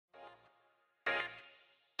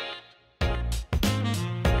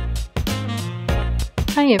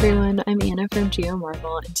Hi everyone, I'm Anna from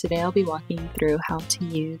GeoMarvel, and today I'll be walking through how to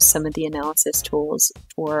use some of the analysis tools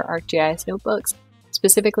for ArcGIS Notebooks,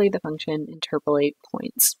 specifically the function Interpolate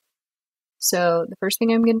Points. So the first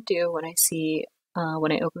thing I'm going to do when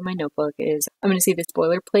I open my notebook is I'm going to see this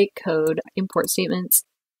boilerplate code import statements,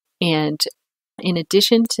 and in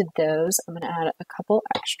addition to those, I'm going to add a couple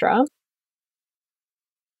extra.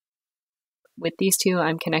 With these two,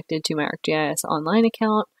 I'm connected to my ArcGIS online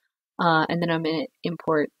account. And then I'm going to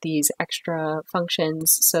import these extra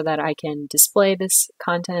functions so that I can display this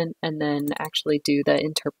content and then actually do the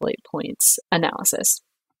interpolate points analysis.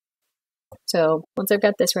 So once I've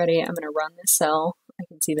got this ready, I'm going to run this cell. I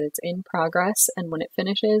can see that it's in progress, and when it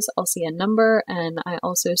finishes, I'll see a number, and I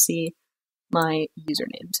also see my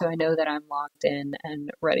username. So I know that I'm logged in and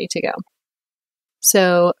ready to go.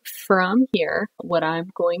 So from here, what I'm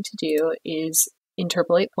going to do is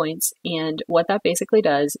interpolate points, and what that basically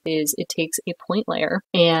does is it takes a point layer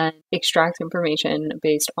and extracts information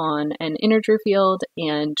based on an integer field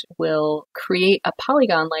and will create a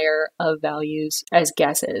polygon layer of values as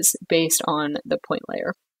guesses based on the point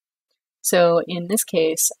layer. So in this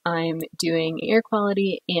case, I'm doing air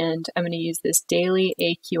quality, and I'm going to use this daily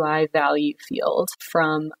AQI value field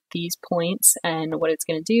from these points, and what it's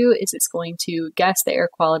going to do is it's going to guess the air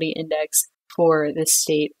quality index for the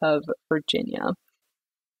state of Virginia.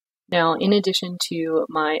 Now, in addition to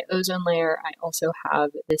my ozone layer, I also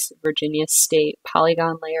have this Virginia state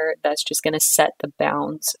polygon layer that's just going to set the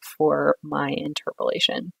bounds for my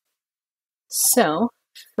interpolation. So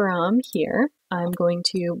from here, I'm going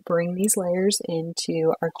to bring these layers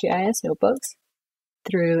into ArcGIS Notebooks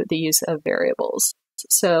through the use of variables.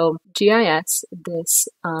 So GIS, this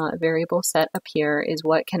variable set up here, is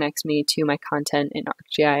what connects me to my content in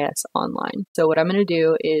ArcGIS Online. So what I'm going to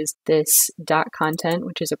do is this .content,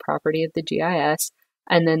 which is a property of the GIS,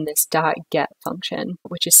 and then this .get function,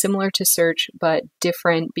 which is similar to search but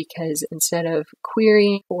different because instead of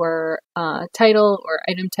querying for title or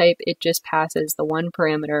item type, it just passes the one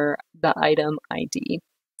parameter, the item ID.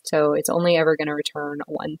 So it's only ever going to return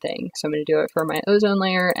one thing. So I'm going to do it for my ozone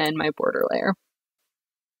layer and my border layer.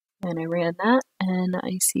 And I ran that, and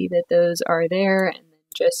I see that those are there. And then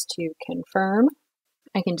just to confirm,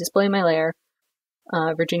 I can display my layer,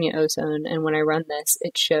 Virginia ozone, and when I run this,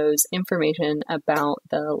 it shows information about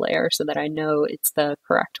the layer so that I know it's the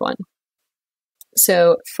correct one.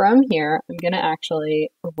 So from here, I'm going to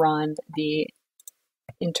actually run the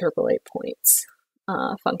interpolate points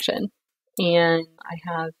function. And I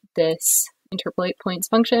have this interpolate points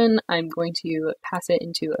function. I'm going to pass it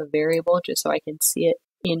into a variable just so I can see it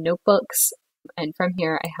in notebooks, and from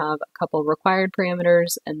here I have a couple required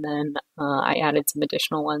parameters, and then I added some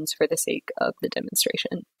additional ones for the sake of the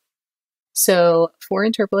demonstration. So for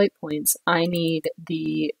interpolate points, I need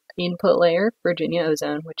the input layer, Virginia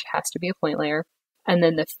ozone, which has to be a point layer, and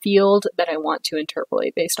then the field that I want to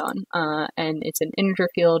interpolate based on, and it's an integer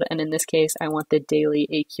field, and in this case I want the daily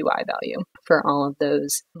AQI value for all of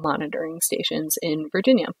those monitoring stations in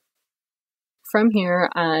Virginia. From here,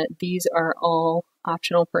 these are all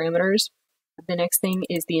optional parameters. The next thing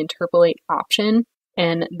is the interpolate option,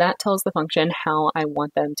 and that tells the function how I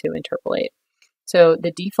want them to interpolate. So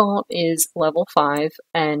the default is level 5,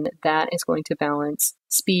 and that is going to balance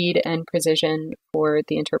speed and precision for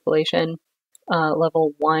the interpolation.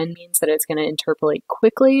 Level 1 means that it's going to interpolate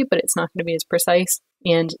quickly, but it's not going to be as precise,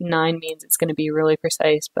 and 9 means it's going to be really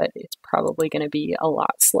precise, but it's probably going to be a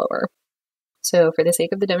lot slower. So for the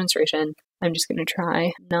sake of the demonstration, I'm just going to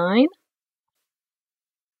try 9.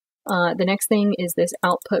 The next thing is this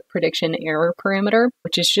output prediction error parameter,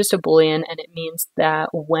 which is just a Boolean, and it means that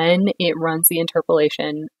when it runs the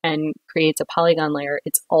interpolation and creates a polygon layer,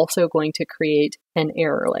 it's also going to create an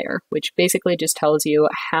error layer, which basically just tells you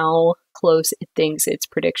how close it thinks its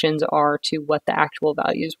predictions are to what the actual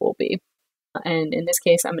values will be. And in this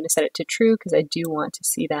case, I'm going to set it to true because I do want to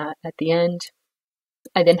see that at the end.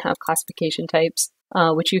 I then have classification types,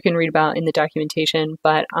 which you can read about in the documentation,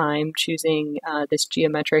 but I'm choosing this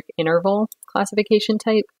geometric interval classification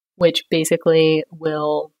type, which basically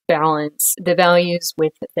will balance the values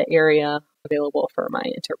with the area available for my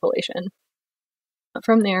interpolation.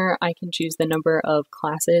 From there, I can choose the number of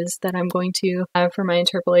classes that I'm going to have for my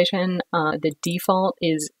interpolation. The default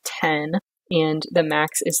is 10, and the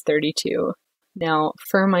max is 32. Now,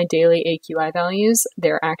 for my daily AQI values,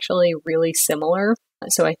 they're actually really similar.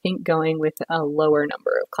 So I think going with a lower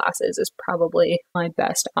number of classes is probably my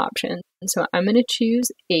best option. So I'm going to choose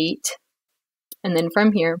 8. And then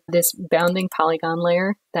from here, this bounding polygon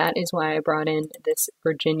layer, that is why I brought in this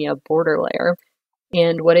Virginia border layer.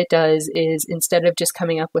 And what it does is, instead of just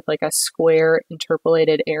coming up with like a square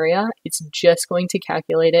interpolated area, it's just going to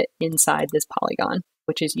calculate it inside this polygon,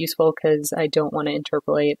 which is useful because I don't want to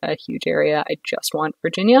interpolate a huge area. I just want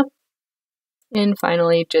Virginia. And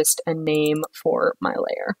finally, just a name for my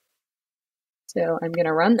layer. So I'm going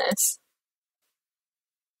to run this.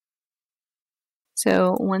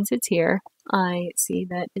 So once it's here, I see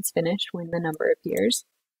that it's finished when the number appears.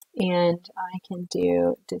 And I can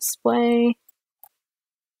do display.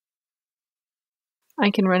 I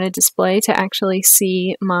can run a display to actually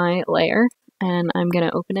see my layer, and I'm going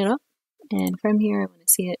to open it up. And from here, I want to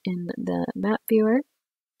see it in the map viewer.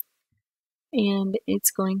 And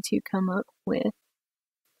it's going to come up with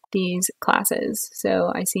these classes.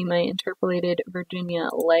 So I see my interpolated Virginia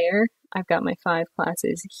layer. I've got my 5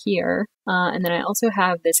 classes here. And then I also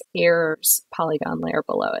have this errors polygon layer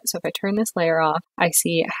below it. So if I turn this layer off, I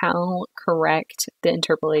see how correct the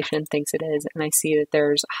interpolation thinks it is. And I see that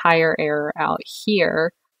there's higher error out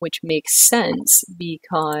here, which makes sense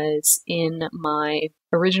because in my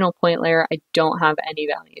original point layer, I don't have any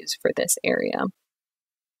values for this area.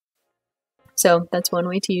 So that's one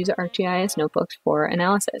way to use ArcGIS Notebooks for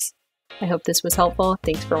analysis. I hope this was helpful.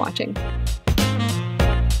 Thanks for watching.